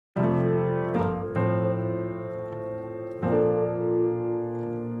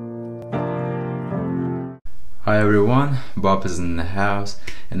Hi everyone, Bob is in the house,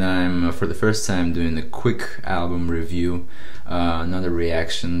 and I'm for the first time doing a quick album review, not a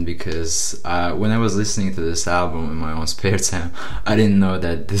reaction, because when I was listening to this album in my own spare time, I didn't know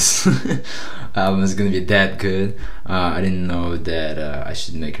that this album is gonna be that good. I didn't know that I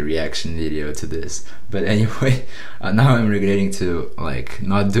should make a reaction video to this, but anyway, now I'm regretting to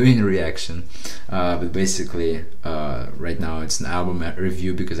not doing a reaction, but basically right now it's an album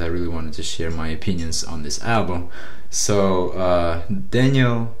review because I really wanted to share my opinions on this album. So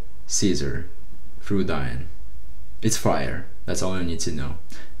Daniel Caesar, Freudian, it's fire. That's all you need to know.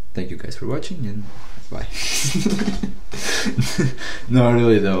 Thank you guys for watching, and bye. No,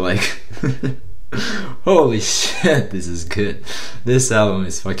 really though, holy shit, this is good. This album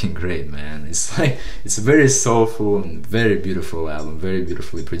is fucking great, man. It's a very soulful and very beautiful album, very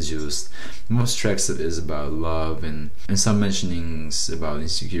beautifully produced. Most tracks of it is about love and some mentionings about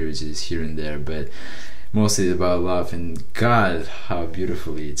insecurities here and there, but mostly about love, and God, how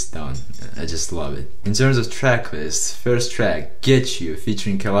beautifully it's done. I just love it. In terms of track list, first track, Get You,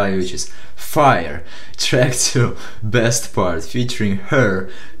 featuring Kalai, which is fire. Track 2, Best Part, featuring her,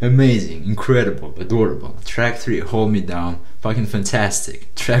 amazing, incredible, adorable. Track 3, Hold Me Down, fucking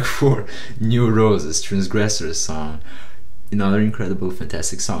fantastic. Track 4, New Roses, Transgressors song, another incredible,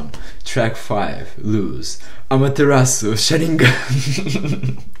 fantastic song. Track 5, Lose, Amaterasu,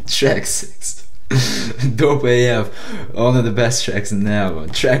 Sharingan. Track 6, Dope AF, one of the best tracks in the album.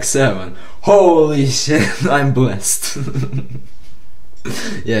 Track 7, holy shit, I'm blessed.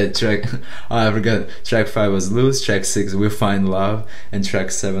 Yeah, I forgot. Track 5 was Lose, track 6, We Find Love, and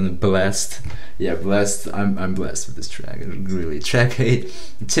track 7, Blessed. Yeah, Blessed, I'm blessed with this track, really. Track 8,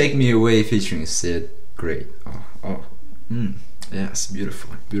 Take Me Away, featuring Sid, great. Yes,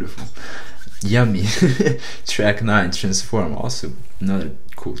 beautiful, beautiful. Yummy. Track 9, Transform, also another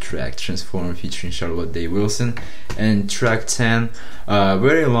cool track, Transform, featuring Charlotte Day Wilson. And track 10,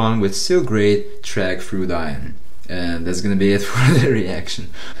 very long but still great, track Freudian. And that's gonna be it for the reaction.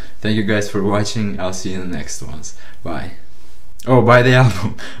 Thank you guys for watching. I'll see you in the next ones. Bye. Oh, buy the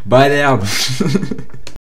album. Buy the album.